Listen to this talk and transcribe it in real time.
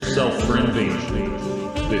yourself for invasion.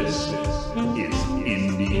 This is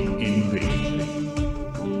Indie Invasion.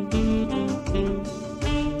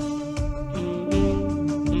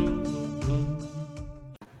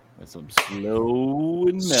 That's some slow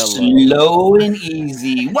and mellow. Slow and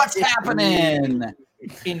easy. What's happening?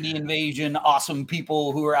 Indie Invasion, awesome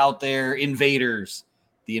people who are out there, invaders,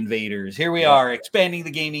 the invaders. Here we are, expanding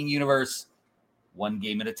the gaming universe one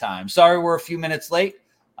game at a time. Sorry we're a few minutes late.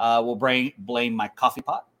 We'll blame my coffee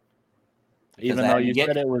pot. Even though you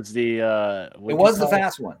said it was the it was the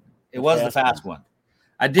fast one. It was the fast one.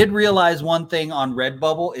 I did realize one thing on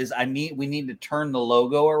Redbubble is we need to turn the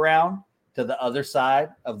logo around to the other side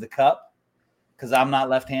of the cup because I'm not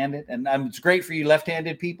left-handed, and it's great for you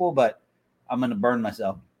left-handed people, but I'm going to burn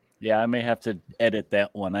myself. Yeah, I may have to edit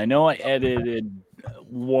that one. I know I edited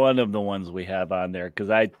one of the ones we have on there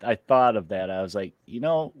because I thought of that. I was like,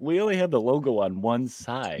 we only have the logo on one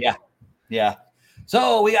side. Yeah.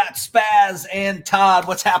 So we got Spaz and Todd.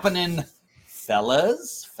 What's happening,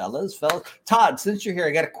 fellas? Todd, since you're here,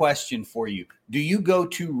 I got a question for you. Do you go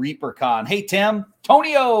to ReaperCon? Hey, Tim.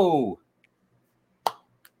 Tonio. All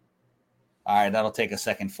right, that'll take a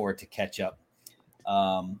second for it to catch up.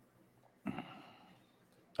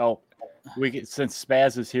 Since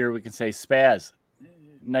Spaz is here, we can say, Spaz,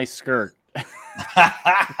 nice skirt.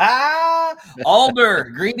 Alder,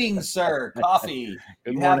 greetings, sir. Coffee.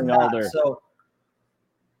 Good morning, Alder.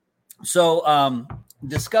 So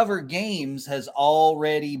Discover Games has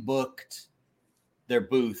already booked their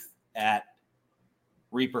booth at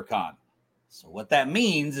ReaperCon. So what that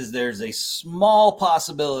means is there's a small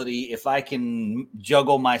possibility if I can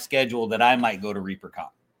juggle my schedule that I might go to ReaperCon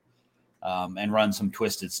and run some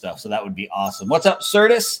Twisted stuff. So that would be awesome. What's up,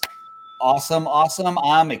 Certus? Awesome.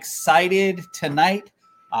 I'm excited tonight.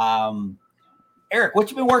 Eric, what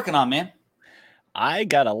you been working on, man? I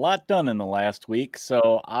got a lot done in the last week.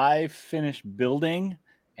 So I finished building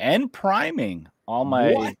and priming all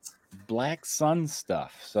my Black Sun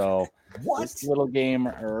stuff. So this little game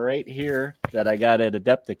right here that I got at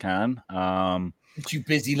Adepticon. You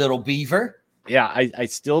busy little beaver. Yeah, I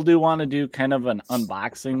still do want to do kind of an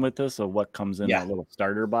unboxing with this of what comes in that little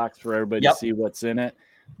starter box for everybody to see what's in it.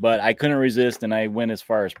 But I couldn't resist, and I went as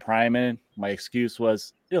far as priming. My excuse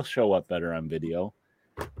was it'll show up better on video.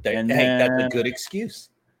 That's a good excuse.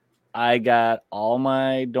 I got all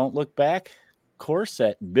my Don't Look Back core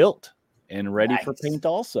set built and ready for paint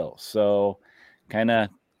also. So kind of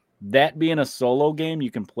that being a solo game,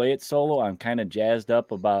 you can play it solo. I'm kind of jazzed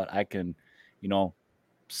up about I can,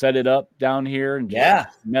 set it up down here and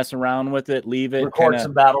just mess around with it, leave it. Record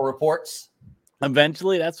some battle reports.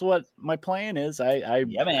 Eventually, that's what my plan is. I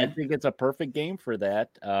think it's a perfect game for that.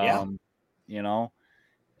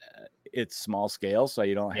 It's small scale, so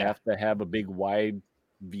you don't have to have a big wide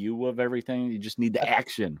view of everything. You just need the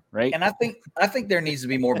action, right? And I think there needs to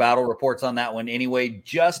be more battle reports on that one anyway,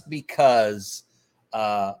 just because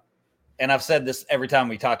and I've said this every time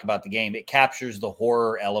we talk about the game, it captures the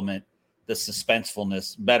horror element, the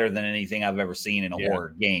suspensefulness better than anything I've ever seen in a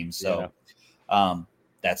horror game. So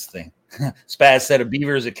that's the thing. Spaz said a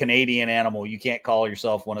beaver is a Canadian animal. You can't call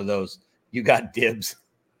yourself one of those. You got dibs.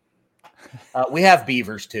 We have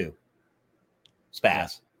beavers too.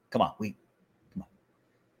 Spaz. Come on.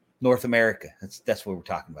 North America. That's what we're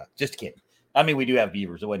talking about. Just kidding. I mean, we do have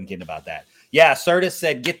beavers. I wasn't kidding about that. Yeah, Certus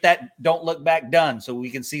said, get that Don't Look Back done so we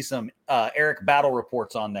can see some Eric battle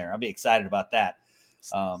reports on there. I'll be excited about that.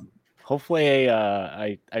 Hopefully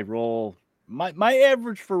I roll my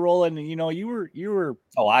average for rolling, you were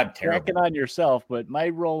I'm terrible on yourself, but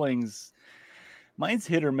mine's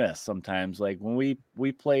hit or miss sometimes. Like when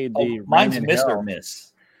we played mine's miss or miss.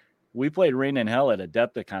 We played Rain in Hell at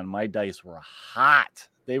Adepticon. My dice were hot.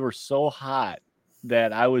 They were so hot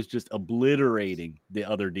that I was just obliterating the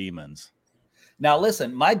other demons. Now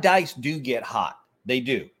listen, my dice do get hot. They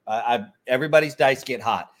do. Everybody's dice get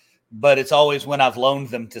hot. But it's always when I've loaned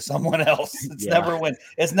them to someone else. It's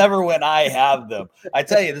never when I have them. I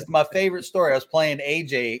tell you, this is my favorite story. I was playing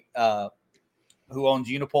AJ, who owns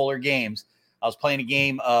Unipolar Games. I was playing a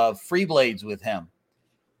game of Free Blades with him,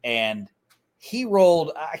 and he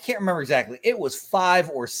rolled. I can't remember exactly. It was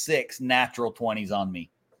 5 or 6 natural 20s on me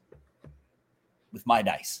with my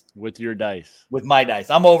dice. With your dice. With my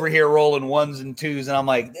dice. I'm over here rolling 1s and 2s, and I'm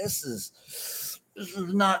like, this is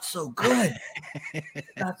not so good.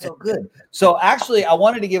 Not so good. So actually, I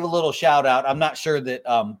wanted to give a little shout out. I'm not sure that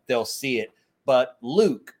they'll see it, but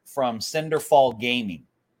Luke from Cinderfall Gaming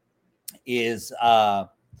is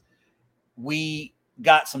we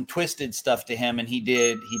got some Twisted stuff to him, and he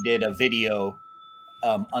did a video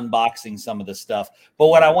unboxing some of the stuff. But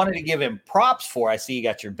what I wanted to give him props for, I see you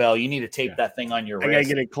got your bell. You need to tape that thing on your wrist. I gotta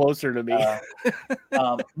get it closer to me.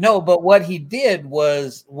 No, but what he did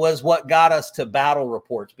was what got us to battle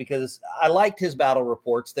reports, because I liked his battle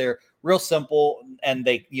reports. They're real simple, and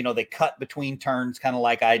they cut between turns kind of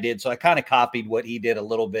like I did. So I kind of copied what he did a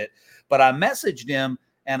little bit. But I messaged him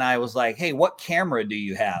and I was like, "Hey, what camera do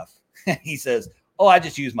you have?" He says, "Oh, I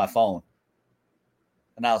just use my phone."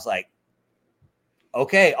 And I was like,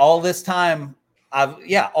 okay, all this time I've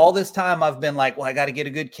been like, well, I got to get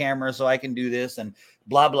a good camera so I can do this and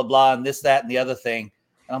blah, blah, blah, and this, that, and the other thing.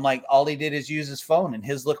 And I'm like, all he did is use his phone, and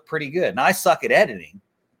his looked pretty good. Now I suck at editing,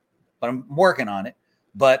 but I'm working on it.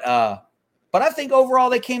 But I think overall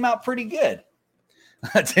they came out pretty good.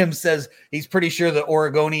 Tim says he's pretty sure the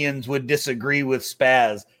Oregonians would disagree with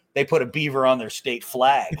Spaz. They put a beaver on their state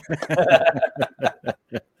flag.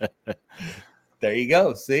 There you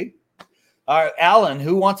go. See? All right, Alan,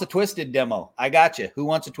 who wants a Twisted demo? I got you. Who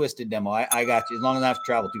wants a Twisted demo? I got you, as long as I have to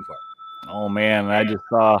travel too far. Oh man, I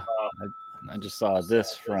just saw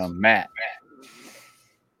this from Matt.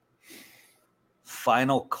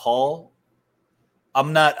 Final Call.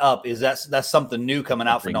 I'm not up. Is that's something new coming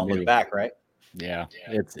out for Don't Look Back, right? Yeah,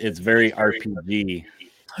 it's very RPG.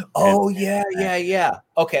 Oh yeah.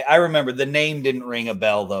 Okay, I remember. The name didn't ring a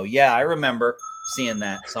bell though. Yeah, I remember seeing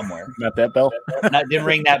that somewhere. Not that bell? Didn't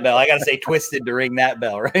ring that bell. I got to say Twisted to ring that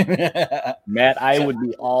bell, right? Matt, I would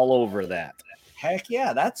be all over that. Heck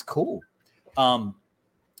yeah, that's cool.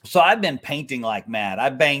 So I've been painting like mad. I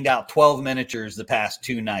banged out 12 miniatures the past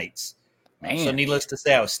 2 nights. Man. So needless to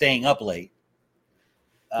say, I was staying up late.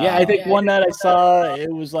 Yeah, I think one night I saw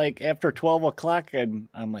it was like after 12 o'clock, and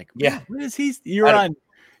I'm like, yeah, what is he? You're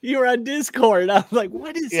on Discord. I was like,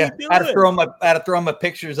 what is he doing? I had to throw my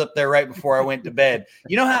pictures up there right before I went to bed.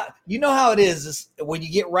 You know how it is when you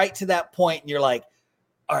get right to that point and you're like,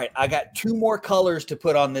 all right, I got 2 more colors to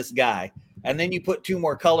put on this guy. And then you put 2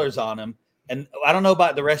 more colors on him. And I don't know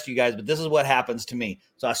about the rest of you guys, but this is what happens to me.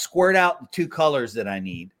 So I squirt out the 2 colors that I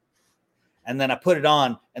need, and then I put it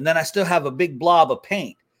on, and then I still have a big blob of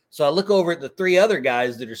paint. So I look over at the 3 other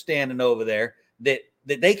guys that are standing over there that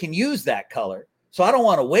they can use that color. So I don't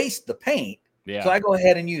want to waste the paint. Yeah. So I go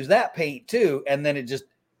ahead and use that paint too. And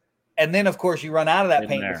then of course you run out of that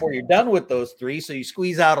paint before you're done with those 3. So you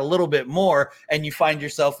squeeze out a little bit more, and you find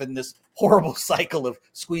yourself in this horrible cycle of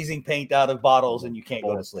squeezing paint out of bottles, and you can't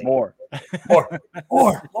go to sleep. More.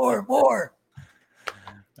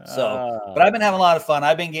 So, but I've been having a lot of fun.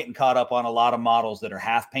 I've been getting caught up on a lot of models that are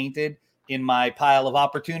half painted in my pile of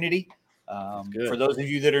opportunity. For those of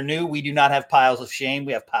you that are new, we do not have piles of shame.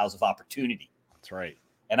 We have piles of opportunity. That's right.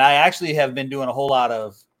 And I actually have been doing a whole lot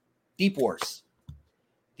of Deep Wars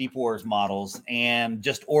models, and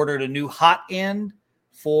just ordered a new hot end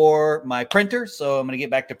for my printer. So I'm going to get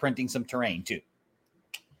back to printing some terrain too.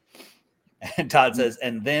 And Todd says,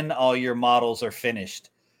 and then all your models are finished.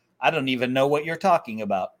 I don't even know what you're talking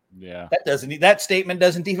about. Yeah. That statement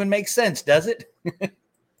doesn't even make sense, does it?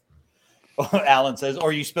 Alan says,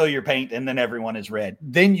 or you spill your paint and then everyone is red.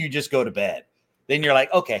 Then you just go to bed. Then you're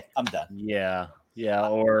like, okay, I'm done. Yeah. Yeah.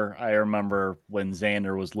 Or I remember when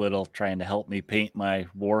Xander was little trying to help me paint my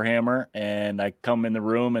Warhammer, and I come in the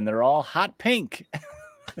room and they're all hot pink.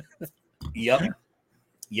 Yep.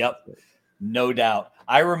 No doubt.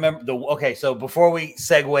 I remember so before we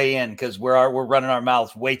segue in, because we're running our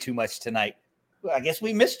mouths way too much tonight. I guess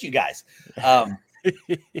we missed you guys.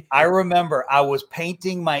 I remember I was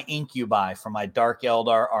painting my Incubi for my Dark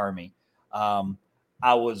Eldar army.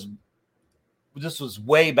 This was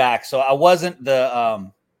way back, so I wasn't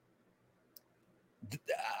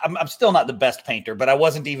I'm still not the best painter, but I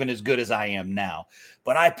wasn't even as good as I am now.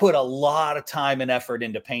 But I put a lot of time and effort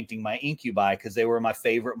into painting my Incubi because they were my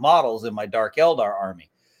favorite models in my Dark Eldar army.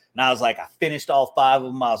 And I was like, I finished all 5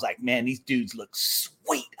 of them. I was like, man, these dudes look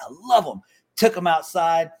sweet. I love them. Took them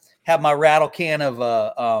outside, had my rattle can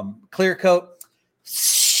of clear coat.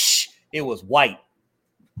 It was white.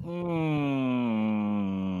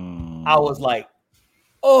 I was like,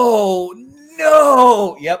 oh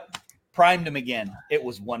no. Yep. Primed them again. It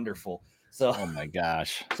was wonderful. So, oh my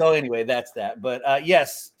gosh. So anyway, that's that. But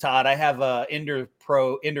yes, Todd, I have a Ender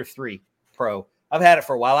 3 Pro. I've had it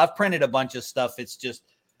for a while. I've printed a bunch of stuff. It's just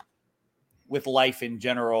with life in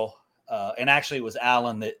general. And actually it was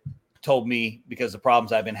Alan that told me, because the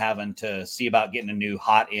problems I've been having, to see about getting a new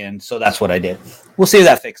hot end. So that's what I did. We'll see if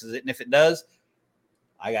that fixes it. And if it does,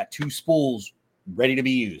 I got 2 spools ready to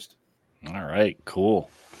be used. All right, cool.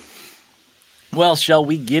 Well, shall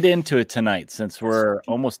we get into it tonight, since we're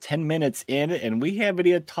almost 10 minutes in and we haven't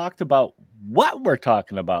even talked about what we're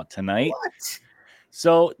talking about tonight? What?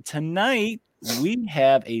 So tonight we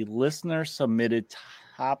have a listener submitted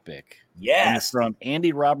topic. Yes. From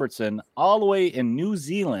Andy Robertson, all the way in New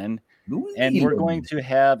Zealand. And we're going to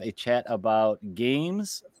have a chat about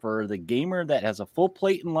games for the gamer that has a full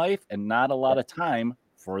plate in life and not a lot of time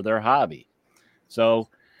for their hobby. So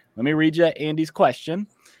let me read you Andy's question.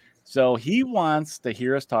 So he wants to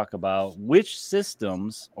hear us talk about which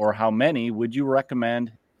systems or how many would you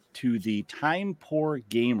recommend to the time poor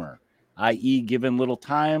gamer, i.e. given little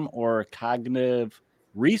time or cognitive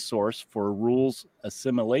resource for rules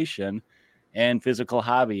assimilation and physical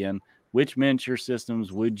hobby, and which miniature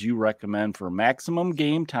systems would you recommend for maximum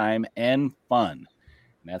game time and fun?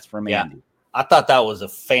 And that's from Andy. I thought that was a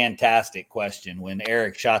fantastic question. When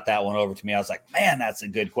Eric shot that one over to me, I was like, man, that's a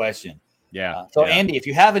good question. Yeah. Andy, if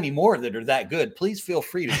you have any more that are that good, please feel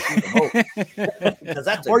free to shoot them over.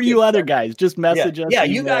 That's or you other guys, just message us. Yeah,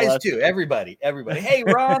 you guys too. Everybody. Hey,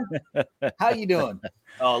 Ron, how you doing?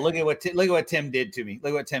 Oh, look at what Tim did to me.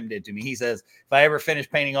 Look what Tim did to me. He says, if I ever finish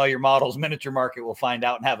painting all your models, Miniature Market will find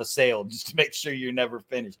out and have a sale just to make sure you're never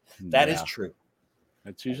finished. That is true.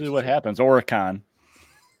 That's usually what happens. Or a con.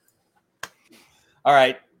 All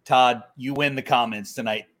right, Todd, you win the comments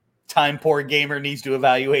tonight. Time poor gamer needs to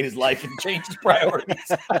evaluate his life and change his priorities.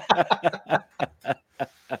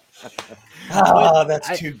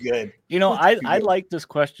 That's too good. I like this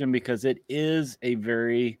question because it is a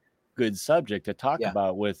very good subject to talk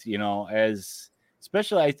about with,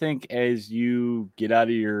 especially I think as you get out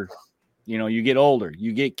of your, you get older,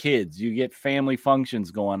 you get kids, you get family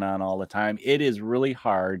functions going on all the time. It is really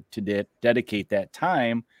hard to dedicate that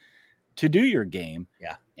time to do your game.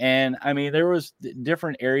 Yeah. And I mean, there was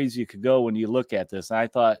different areas you could go when you look at this. And I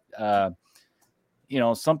thought,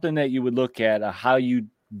 something that you would look at how you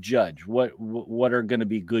judge what are going to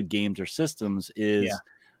be good games or systems is,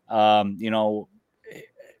 right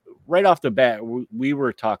off the bat, we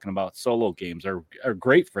were talking about solo games are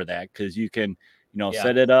great for that. Cause you can,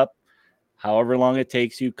 set it up however long it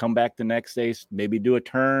takes you, come back the next day, maybe do a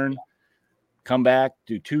turn, come back,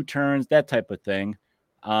 do 2 turns, that type of thing.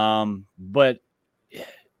 But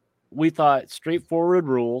we thought straightforward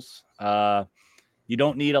rules. You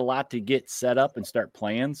don't need a lot to get set up and start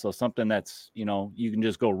playing. So something that's, you can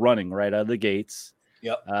just go running right out of the gates.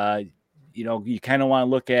 Yep. You kind of want to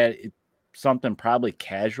look at it, something probably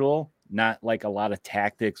casual, not like a lot of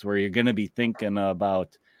tactics where you're going to be thinking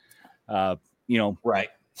about, right,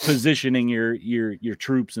 positioning your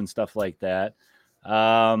troops and stuff like that.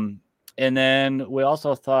 And then we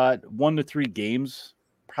also thought 1 to 3 games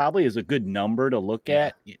probably is a good number to look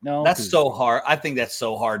at. That's so hard. I think that's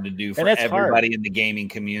so hard to do for everybody in the gaming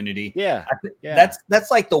community. Yeah.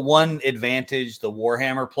 That's like the one advantage the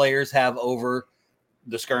Warhammer players have over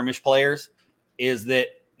the skirmish players is that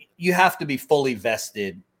you have to be fully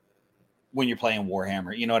vested when you're playing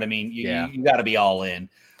Warhammer. You know what I mean? You got to be all in.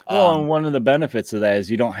 Well, and one of the benefits of that is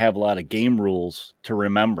you don't have a lot of game rules to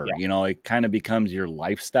remember. It kind of becomes your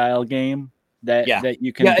lifestyle game that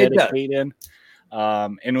you can dedicate in.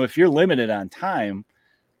 And if you're limited on time,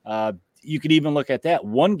 you could even look at that.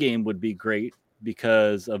 One game would be great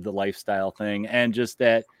because of the lifestyle thing, and just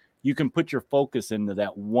that you can put your focus into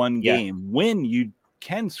that one game when you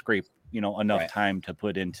can scrape, enough time to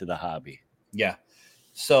put into the hobby. Yeah.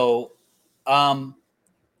 So,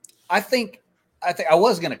 I think I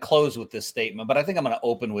was going to close with this statement, but I think I'm going to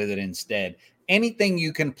open with it instead. Anything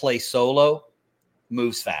you can play solo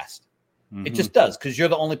moves fast. Mm-hmm. It just does, because you're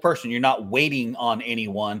the only person. You're not waiting on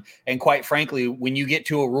anyone. And quite frankly, when you get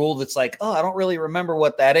to a rule that's like, oh, I don't really remember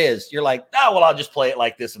what that is, you're like, oh, well, I'll just play it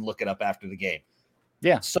like this and look it up after the game.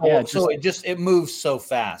 Yeah. So it moves so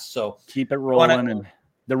fast. So keep it rolling. And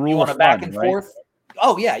the rule you want a back and forth.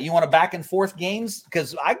 Oh yeah, you want a back and forth games,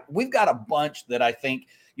 because we've got a bunch that I think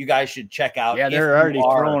you guys should check out. Yeah, they're already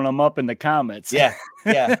throwing them up in the comments. Yeah.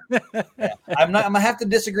 I'm gonna have to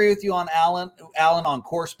disagree with you on Alan on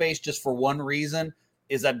Core Space, just for one reason,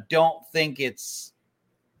 is I don't think it's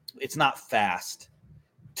not fast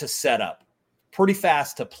to set up. Pretty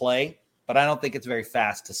fast to play, but I don't think it's very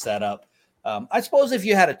fast to set up. I suppose if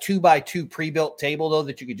you had a 2x2 pre-built table though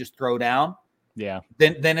that you could just throw down,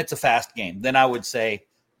 then it's a fast game. Then I would say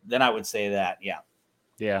that.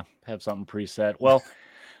 Yeah, have something preset. Well.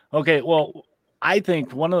 Okay, well, I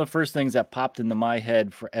think one of the first things that popped into my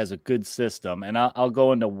head as a good system, and I'll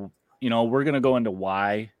go into, we're going to go into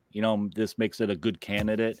why, this makes it a good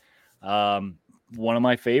candidate. One of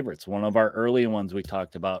my favorites, one of our early ones we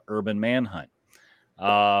talked about, Urban Manhunt.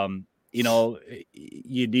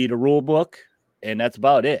 You need a rule book, and that's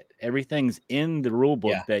about it. Everything's in the rule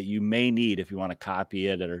book that you may need if you want to copy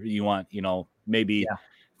it, or you want, maybe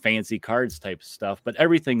fancy cards type of stuff, but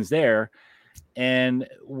everything's there. And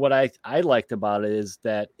what I liked about it is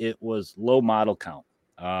that it was low model count.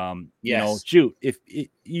 You know, shoot, if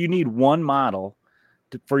you need one model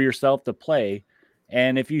for yourself to play,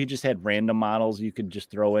 and if you just had random models, you could just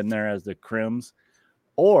throw in there as the crims.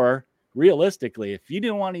 Or realistically, if you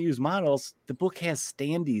didn't want to use models, the book has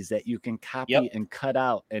standees that you can copy and cut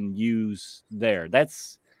out and use there.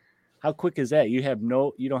 That's how quick is that? You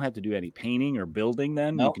don't have to do any painting or building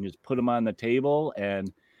them. You can just put them on the table.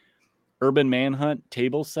 And Urban Manhunt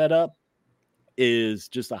table setup is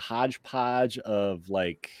just a hodgepodge of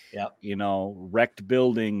you know, wrecked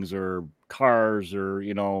buildings or cars or,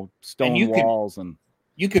 you know, stone walls. And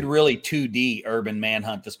you could really 2D Urban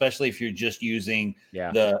Manhunt, especially if you're just using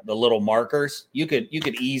the little markers. You could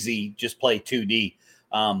easy just play 2D.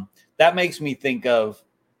 That makes me think of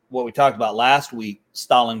what we talked about last week,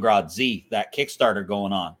 Stalingrad Z, that Kickstarter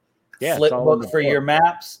going on. Yeah, flip book for your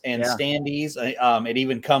maps and standees. It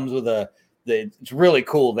even comes with it's really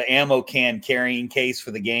cool, the ammo can carrying case for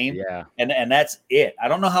the game. Yeah. And that's it. I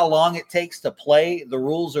don't know how long it takes to play. The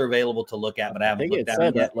rules are available to look at, but I haven't looked at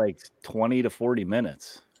it yet. Like 20 to 40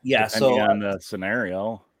 minutes. Yeah. Depending on the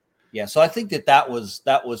scenario. Yeah. So I think that was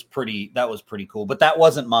pretty cool, but that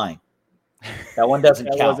wasn't mine. That one doesn't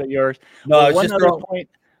that count. Wasn't yours. No, well, I was just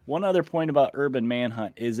one other point about Urban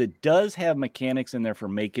Manhunt is it does have mechanics in there for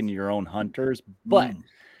making your own hunters, but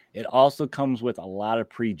it also comes with a lot of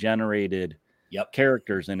pre-generated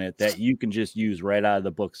characters in it that you can just use right out of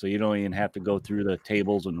the book. So you don't even have to go through the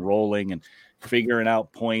tables and rolling and figuring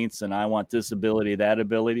out points. And I want this ability, that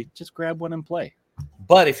ability. Just grab one and play.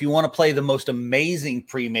 But if you want to play the most amazing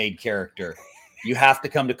pre-made character, you have to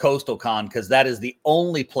come to Coastal Con because that is the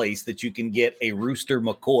only place that you can get a Rooster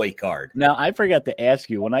McCoy card. Now, I forgot to ask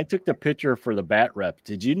you, when I took the picture for the Bat Rep,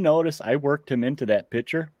 did you notice I worked him into that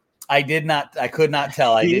picture? I did not. I could not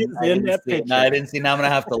tell. I didn't see. No, I didn't see. Now I'm going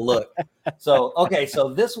to have to look. So, okay.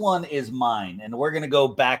 So this one is mine, and we're going to go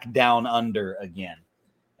back down under again.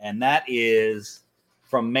 And that is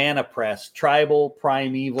from Mana Press, Tribal,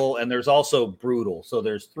 Primeval, and there's also Brutal. So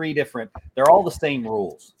there's 3 different. They're all the same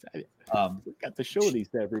rules. We got to show these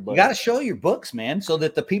to everybody. You got to show your books, man, so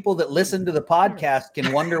that the people that listen to the podcast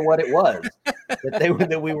can wonder what it was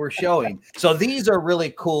that we were showing. So these are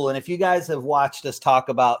really cool. And if you guys have watched us talk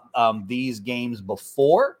about these games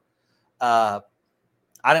before, I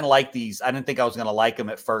didn't like these. I didn't think I was going to like them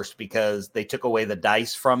at first because they took away the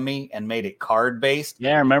dice from me and made it card based.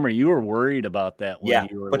 Yeah, I remember you were worried about that when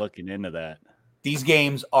you were looking into that. These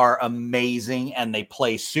games are amazing and they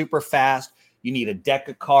play super fast. You need a deck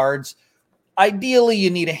of cards. Ideally,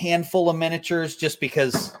 you need a handful of miniatures just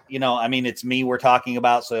because, you know, I mean, it's me we're talking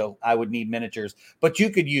about, so I would need miniatures. But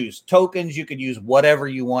you could use tokens. You could use whatever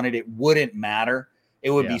you wanted. It wouldn't matter.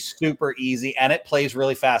 It would be super easy, and it plays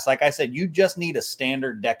really fast. Like I said, you just need a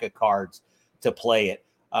standard deck of cards to play it.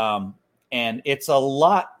 And it's a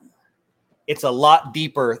lot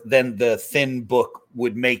deeper than the thin book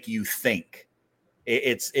would make you think.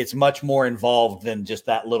 It's much more involved than just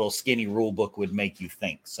that little skinny rule book would make you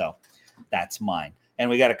think. So that's mine. And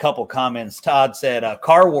we got a couple comments. Todd said,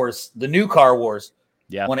 Car Wars, the new Car Wars.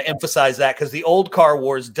 Yeah. I want to emphasize that because the old Car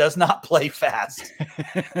Wars does not play fast.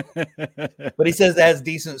 But he says it has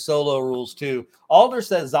decent solo rules too. Alder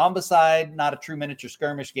says Zombicide, not a true miniature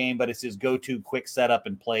skirmish game, but it's his go-to quick setup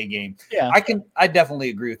and play game. Yeah. I definitely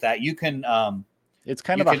agree with that. You can it's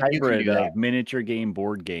kind of a hybrid of miniature game,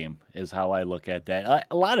 board game is how I look at that.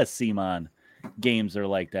 A lot of CMON games are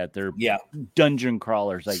like that. They're dungeon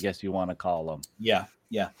crawlers, I guess you want to call them. Yeah.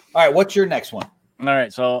 Yeah. All right. What's your next one? All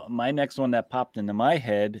right. So my next one that popped into my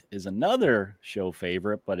head is another show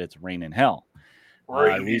favorite, but it's Reign in Hell.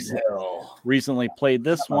 Recently played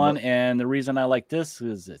this one. And the reason I like this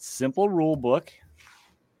is it's simple rule book,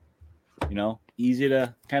 you know, easy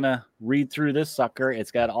to kind of read through this sucker.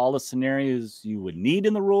 It's got all the scenarios you would need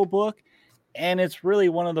in the rule book. And it's really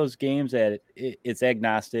one of those games that it's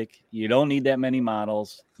agnostic. You don't need that many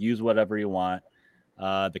models. Use whatever you want.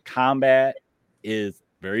 The combat is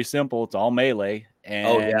very simple. It's all melee.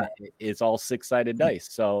 And it's all 6-sided dice.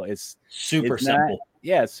 So it's super simple.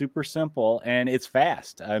 It's super simple. And it's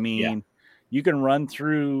fast. I mean, you can run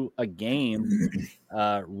through a game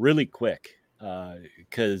really quick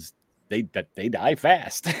because they die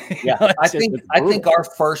fast. Yeah, I think our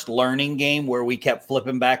first learning game where we kept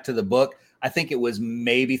flipping back to the book, I think it was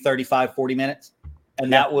maybe 35, 40 minutes.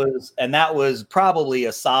 And that was probably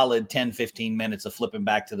a solid 10, 15 minutes of flipping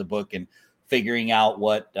back to the book and figuring out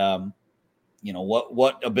what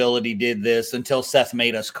ability did this until Seth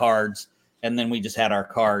made us cards. And then we just had our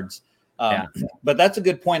cards. But that's a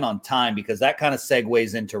good point on time because that kind of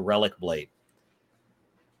segues into Relic Blade.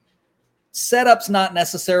 Setup's not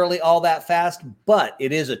necessarily all that fast, but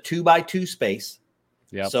it is a 2x2 space.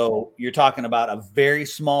 Yep. So you're talking about a very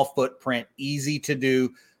small footprint, easy to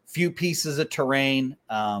do, few pieces of terrain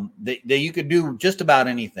that you could do just about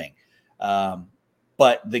anything.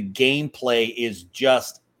 But the gameplay is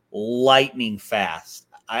just lightning fast.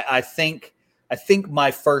 I think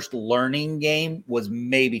my first learning game was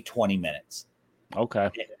maybe 20 minutes. Okay.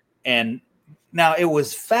 And now it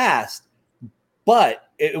was fast, but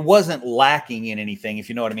it wasn't lacking in anything, if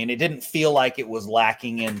you know what I mean. It didn't feel like it was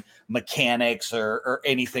lacking in mechanics or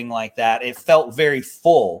anything like that. It felt very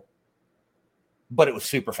full, but it was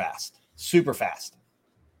super fast.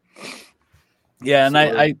 Yeah, and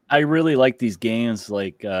so, I really like these games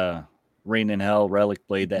like Reign in Hell, Relic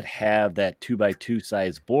Blade that have that 2x2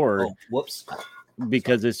 size board. Oh, whoops.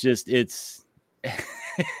 Because it's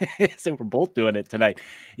so we're both doing it tonight.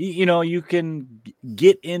 You can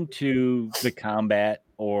get into the combat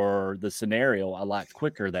or the scenario a lot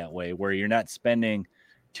quicker that way, where you're not spending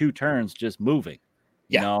 2 turns just moving.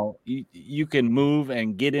 Yeah. You can move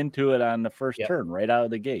and get into it on the first turn right out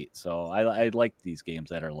of the gate. So I like these games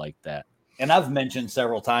that are like that. And I've mentioned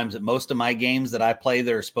several times that most of my games that I play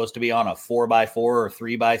that are supposed to be on a 4x4 or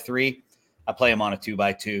 3x3, I play them on a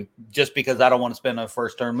 2x2 just because I don't want to spend a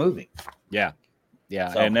first turn moving. Yeah.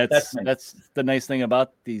 So and that's the nice thing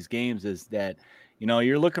about these games is that,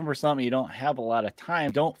 you're looking for something, you don't have a lot of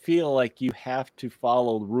time. Don't feel like you have to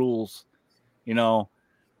follow the rules, to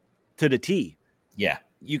the T. Yeah.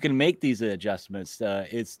 You can make these adjustments.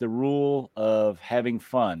 It's the rule of having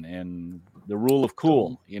fun and the rule of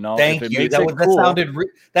cool. Thank you.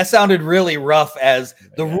 That sounded really rough as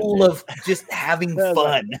the rule of just having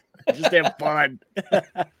fun. Just have fun.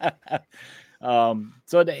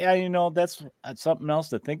 So that's something else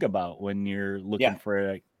to think about when you're looking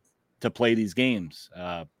to play these games.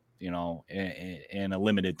 In a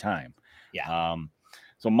limited time. Yeah.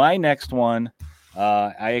 So my next one,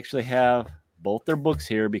 I actually have both their books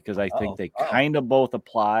here because I think they kind of both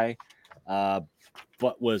apply. But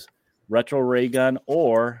was Retro Ray Gun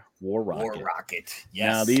or War Rocket? War Rocket.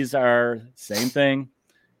 Yes. Now these are same thing,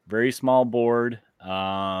 very small board.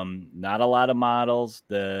 Not a lot of models.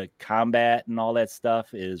 The combat and all that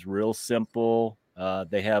stuff is real simple.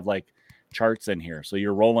 They have like charts in here, so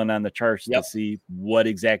you're rolling on the charts to see what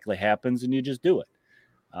exactly happens, and you just do it.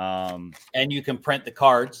 And you can print the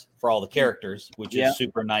cards for all the characters, which is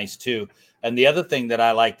super nice too. And the other thing that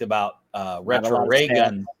I liked about Retro Ray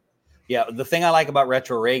Gun, the thing I like about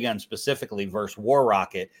Retro Ray Gun specifically versus War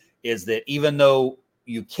Rocket is that even though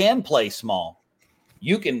you can play small,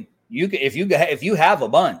 you can if you have a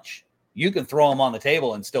bunch, you can throw them on the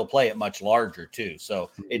table and still play it much larger too. So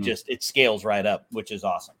it scales right up, which is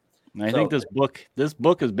awesome. And I think this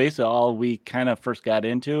book is basically all we kind of first got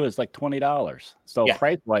into. Is like $20. So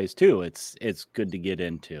price wise too, it's good to get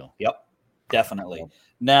into. Yep, definitely.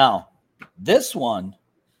 Now this one,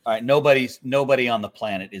 all right, nobody on the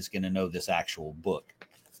planet is going to know this actual book.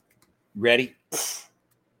 Ready?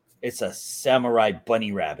 It's a Samurai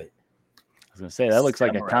Bunny Rabbit. I was going to say, that looks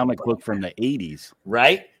like a comic book from the 80s.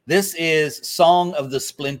 Right? This is Song of the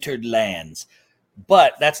Splintered Lands.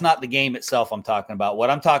 But that's not the game itself I'm talking about.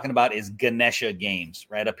 What I'm talking about is Ganesha Games,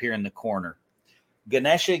 right up here in the corner.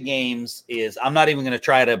 Ganesha Games is, I'm not even going to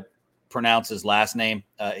try to pronounce his last name.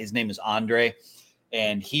 His name is Andre.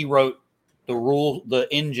 And he wrote the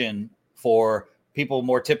engine for, people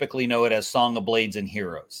more typically know it as Song of Blades and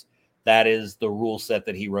Heroes. That is the rule set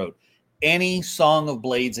that he wrote. Any Song of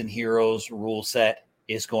Blades and Heroes rule set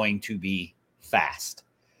is going to be fast.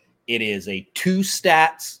 It is a 2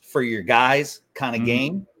 stats for your guys kind of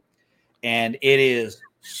game. And it is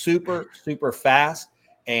super, super fast.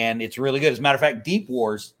 And it's really good. As a matter of fact, Deep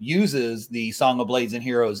Wars uses the Song of Blades and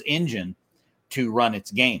Heroes engine to run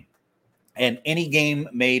its game. And any game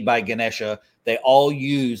made by Ganesha, they all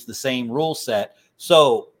use the same rule set.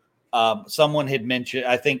 So someone had mentioned,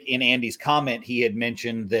 I think in Andy's comment, he had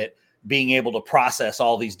mentioned that being able to process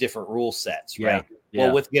all these different rule sets, right? Yeah.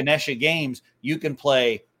 Well, with Ganesha Games, you can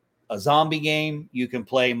play a zombie game. You can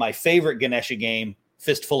play my favorite Ganesha game,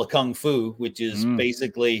 Fistful of Kung Fu, which is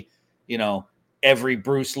basically, every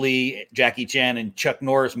Bruce Lee, Jackie Chan, and Chuck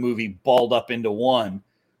Norris movie balled up into one.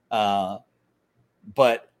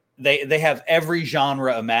 But they have every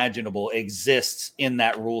genre imaginable exists in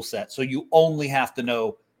that rule set. So you only have to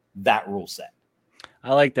know that rule set.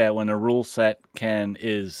 I like that when a rule set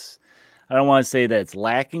I don't want to say that it's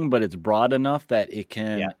lacking, but it's broad enough that it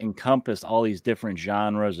can encompass all these different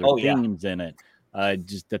genres or themes in it. It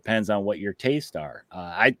just depends on what your tastes are.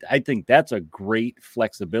 I think that's a great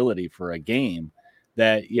flexibility for a game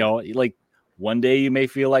that, like One day you may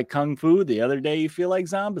feel like Kung Fu, the other day you feel like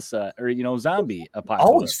zombicide or zombie apocalypse.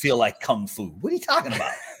 Always feel like Kung Fu. What are you talking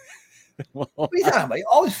about? What are you talking about? You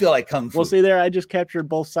always feel like Kung Fu. Well, see there, I just captured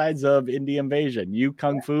both sides of Indie Invasion. You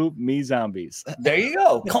Kung Fu, me zombies. There you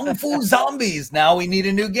go. Kung Fu Zombies. Now we need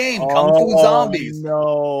a new game. Kung Fu Zombies.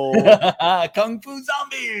 No. Kung Fu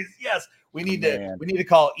Zombies. Yes. We need to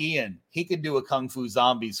call Ian. He could do a Kung Fu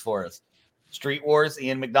Zombies for us. Street Wars,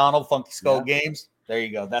 Ian McDonald, Funky Skull Games. There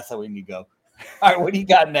you go. That's how we need to go. All right, what do you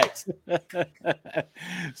got next?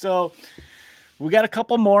 So we got a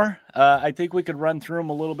couple more. I think we could run through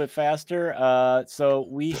them a little bit faster. So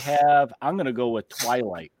we have, I'm going to go with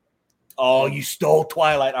Twilight. Oh, you stole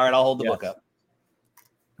Twilight. All right, I'll hold the book up.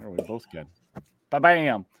 Oh, we're both good.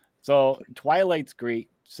 Bam. So Twilight's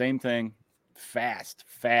great. Same thing. Fast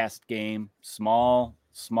game. Small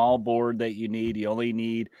board that you need. You only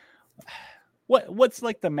need... What's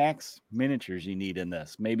like the max miniatures you need in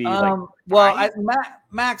this? Maybe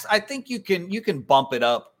Max, I think you can bump it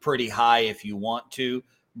up pretty high if you want to,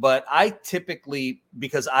 but I typically,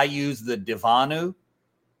 because I use the Divanu,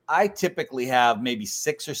 I typically have maybe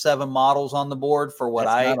 6 or 7 models on the board for what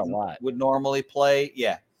I would normally play.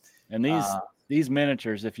 Yeah. And these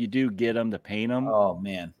miniatures, if you do get them to paint them, oh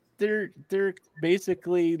man, they're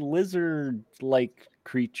basically lizard-like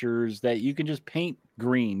creatures that you can just paint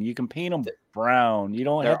green. You can paint them brown. You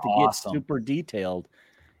don't have to get super detailed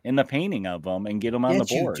in the painting of them and get them on the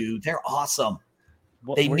board. Dude, they're awesome.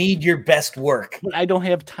 They need your best work. But I don't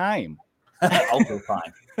have time. Okay,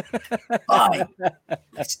 fine. Fine.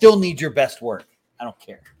 I still need your best work. I don't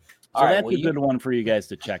care. So that's a good one for you guys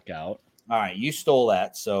to check out. All right, you stole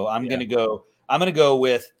that. So I'm gonna go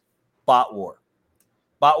with Bot War.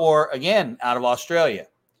 Bot War, again, out of Australia.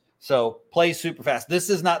 So plays super fast. This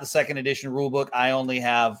is not the 2nd edition rulebook. I only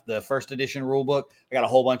have the 1st edition rulebook. I got a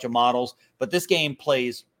whole bunch of models, but this game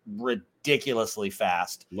plays ridiculously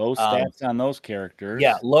fast. Low stats on those characters.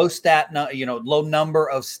 Yeah, low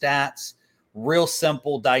number of stats. Real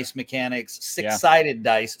simple dice mechanics. 6-sided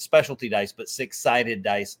dice, specialty dice, but 6-sided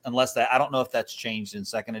dice. Unless I don't know if that's changed in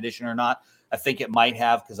 2nd edition or not. I think it might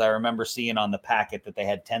have, because I remember seeing on the packet that they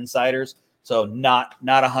had 10-siders. So not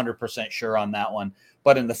 100% sure on that one.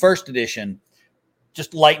 But in the 1st edition,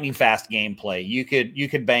 just lightning fast gameplay. You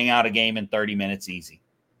could bang out a game in 30 minutes easy.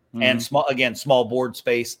 Mm-hmm. And small board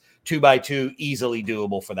space, 2x2, easily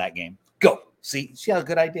doable for that game. Go. See how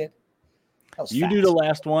good I did? You do the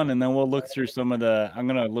last one, and then we'll look through some of the. I'm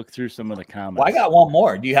gonna look through some of the comments. Well, I got one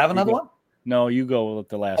more. Do you have another one? No, you go with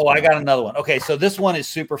the last. Oh, one. I got another one. Okay, so this one is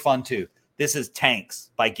super fun too. This is Tanks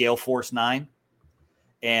by Gale Force 9.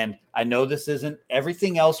 And I know this isn't,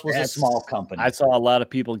 everything else was a small company. I saw a lot of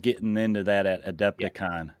people getting into that at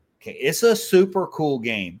Adepticon. Yeah. Okay, it's a super cool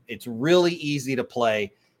game. It's really easy to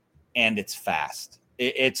play, and it's fast.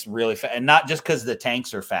 It's really fast. And not just because the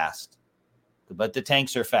tanks are fast, but the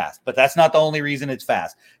tanks are fast. But that's not the only reason it's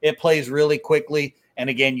fast. It plays really quickly. And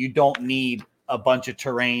again, you don't need a bunch of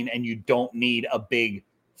terrain, and you don't need a big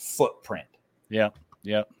footprint. Yep.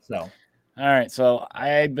 So... All right, so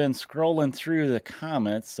I've been scrolling through the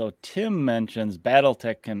comments. So Tim mentions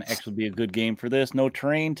Battletech can actually be a good game for this. No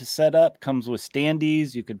terrain to set up, comes with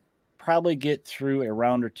standees. You could probably get through a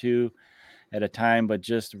round or two at a time, but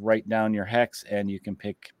just write down your hex and you can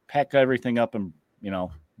pack everything up and,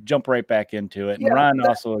 jump right back into it. And Ron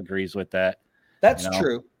also agrees with that. That's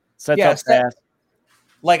true. Sets up fast.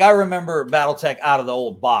 Like I remember Battletech out of the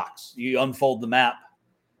old box. You unfold the map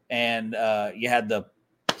and you had the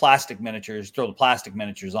plastic miniatures, throw the plastic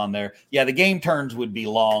miniatures on there. Yeah, the game turns would be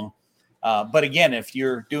long. But again, if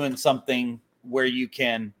you're doing something where you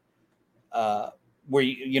can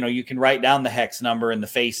you can write down the hex number and the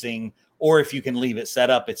facing, or if you can leave it set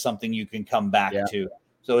up, it's something you can come back to.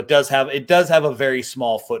 So it does have a very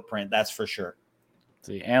small footprint, that's for sure.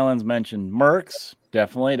 See, Alan's mentioned Mercs.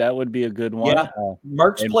 Definitely, that would be a good one. Yeah,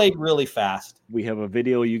 Mercs played really fast. We have a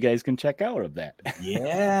video you guys can check out of that.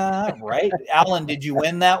 Yeah, right. Alan, did you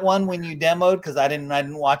win that one when you demoed? Because I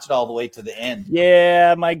didn't watch it all the way to the end.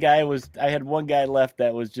 Yeah, I had one guy left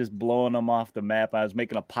that was just blowing them off the map. I was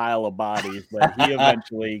making a pile of bodies, but he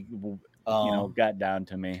eventually, got down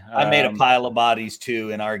to me. I made a pile of bodies too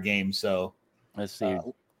in our game. So let's see.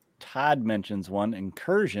 Todd mentions one,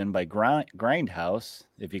 Incursion by Grindhouse,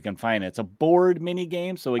 if you can find it. It's a board mini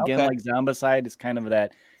game. So again, like Zombicide, it's kind of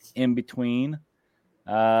that in between.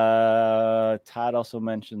 Todd also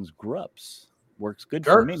mentions Grups. Works good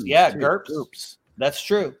for minis. Yeah, GURPS. That's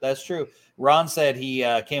true. Ron said he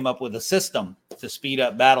came up with a system to speed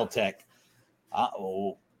up Battletech.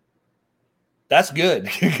 That's good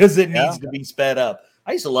because it needs to be sped up.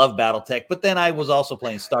 I used to love BattleTech, but then I was also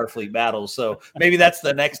playing Starfleet Battles. So maybe that's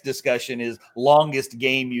the next discussion is longest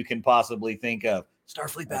game you can possibly think of.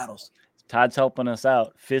 Starfleet Battles. Todd's helping us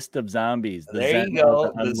out. Fist of Zombies. There you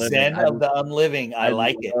go. The Zen of the Unliving. I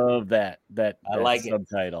like it. I love that I like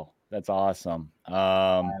subtitle. That's awesome.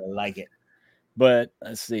 I like it. But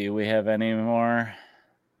let's see. We have any more?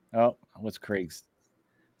 Oh, what's Craig's?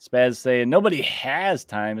 Spaz saying nobody has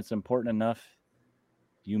time. It's important enough.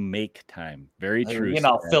 You make time. Very true. You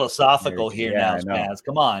know, Spaz. philosophical here now, Spaz.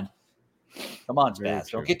 Come on,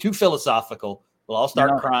 Spaz. Don't get too philosophical. We'll all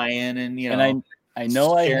start crying, and And I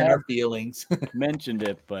know I have our feelings. mentioned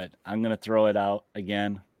it, but I'm gonna throw it out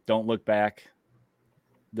again. Don't look back.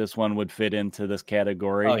 This one would fit into this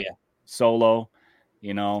category. Oh yeah, solo.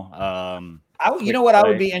 You know what I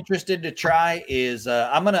would be interested to try is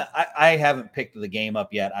I haven't picked the game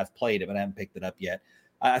up yet. I've played it, but I haven't picked it up yet.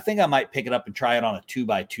 I think I might pick it up and try it on a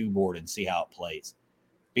 2x2 board and see how it plays.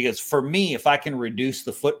 Because for me, if I can reduce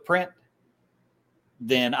the footprint,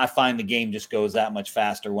 then I find the game just goes that much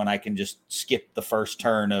faster when I can just skip the first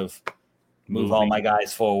turn of move all my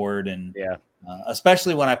guys forward. And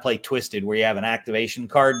especially when I play Twisted, where you have an activation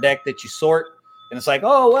card deck that you sort. And it's like,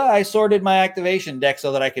 oh, well, I sorted my activation deck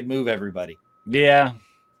so that I could move everybody. Yeah.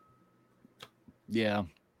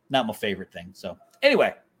 Not my favorite thing. So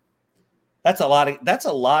anyway, that's a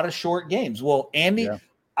lot of short games. Well, Andy,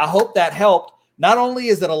 I hope that helped. Not only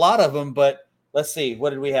is it a lot of them, but let's see. What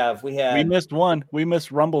did we have? We missed one. We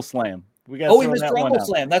missed Rumble Slam. We missed Rumble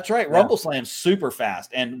Slam. That's right. Yeah. Rumble Slam's super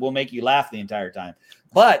fast and will make you laugh the entire time.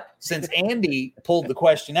 But since Andy pulled the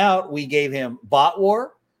question out, we gave him Bot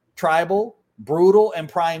War, Tribal, Brutal, and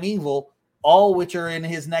Primeval, all which are in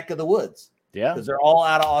his neck of the woods. Yeah. Because they're all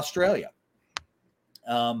out of Australia.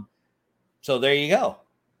 So there you go.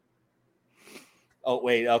 Oh,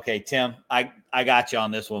 wait. Okay, Tim, I got you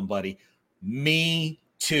on this one, buddy. Me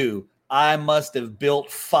too. I must have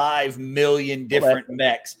built 5 million different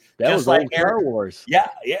mechs. That was like Star Wars. Yeah.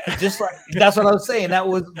 Just like that's what I was saying. That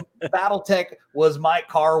was BattleTech was my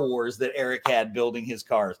Car Wars that Eric had building his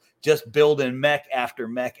cars. Just building mech after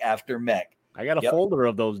mech after mech. I got a folder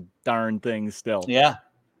of those darn things still. Yeah.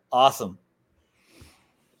 Awesome.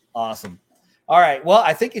 All right. Well,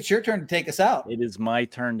 I think it's your turn to take us out. It is my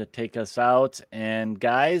turn to take us out. And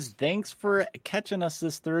guys, thanks for catching us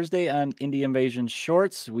this Thursday on Indie Invasion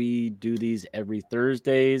Shorts. We do these every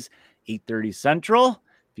Thursdays, 8:30 Central.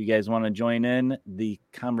 If you guys want to join in the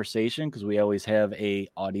conversation, because we always have a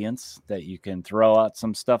audience that you can throw out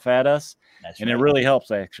some stuff at us. It really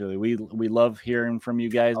helps, actually. We love hearing from you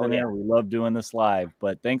guys in there. We love doing this live.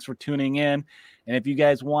 But thanks for tuning in. And if you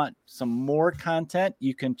guys want some more content,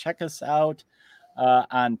 you can check us out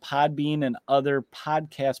on Podbean and other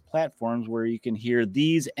podcast platforms where you can hear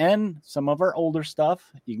these and some of our older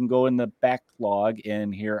stuff. You can go in the backlog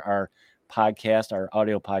and hear our podcast, our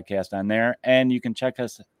audio podcast on there. And you can check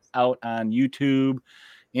us out on YouTube,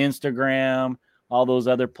 Instagram, all those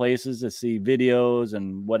other places to see videos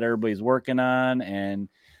and what everybody's working on, and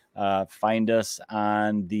find us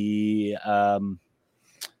on the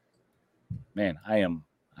I am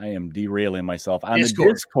derailing myself on the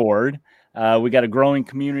Discord. We got a growing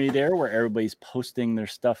community there where everybody's posting their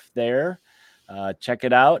stuff there. Check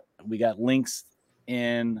it out. We got links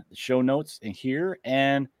in the show notes in here.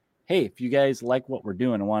 And hey, if you guys like what we're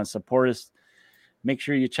doing and want to support us, make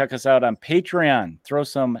sure you check us out on Patreon. Throw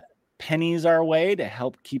some pennies our way to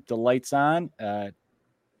help keep the lights on.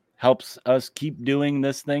 Helps us keep doing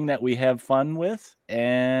this thing that we have fun with.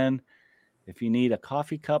 And if you need a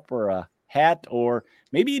coffee cup or a hat, or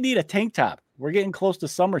maybe you need a tank top, we're getting close to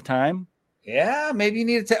summertime. Yeah, maybe you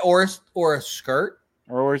need or a skirt,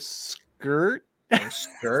 or a skirt,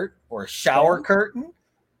 or a shower curtain,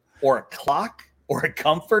 or a clock, or a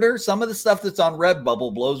comforter. Some of the stuff that's on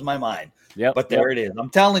Redbubble blows my mind. Yeah, but there it is. I'm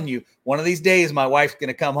telling you, one of these days, my wife's going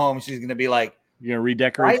to come home. She's going to be like, "You're going to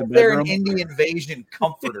redecorate the bedroom." There an Indie Invasion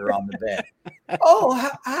comforter on the bed. Oh,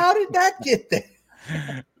 how did that get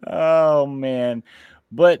there? Oh man,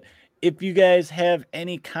 but. If you guys have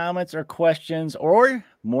any comments or questions or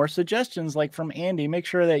more suggestions like from Andy, make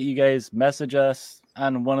sure that you guys message us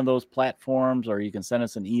on one of those platforms, or you can send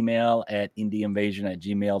us an email at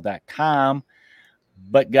indieinvasion@gmail.com.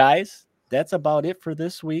 But guys, that's about it for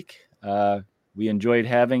this week. We enjoyed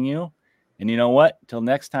having you. And you know what? Till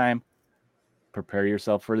next time, prepare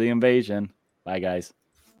yourself for the invasion. Bye, guys.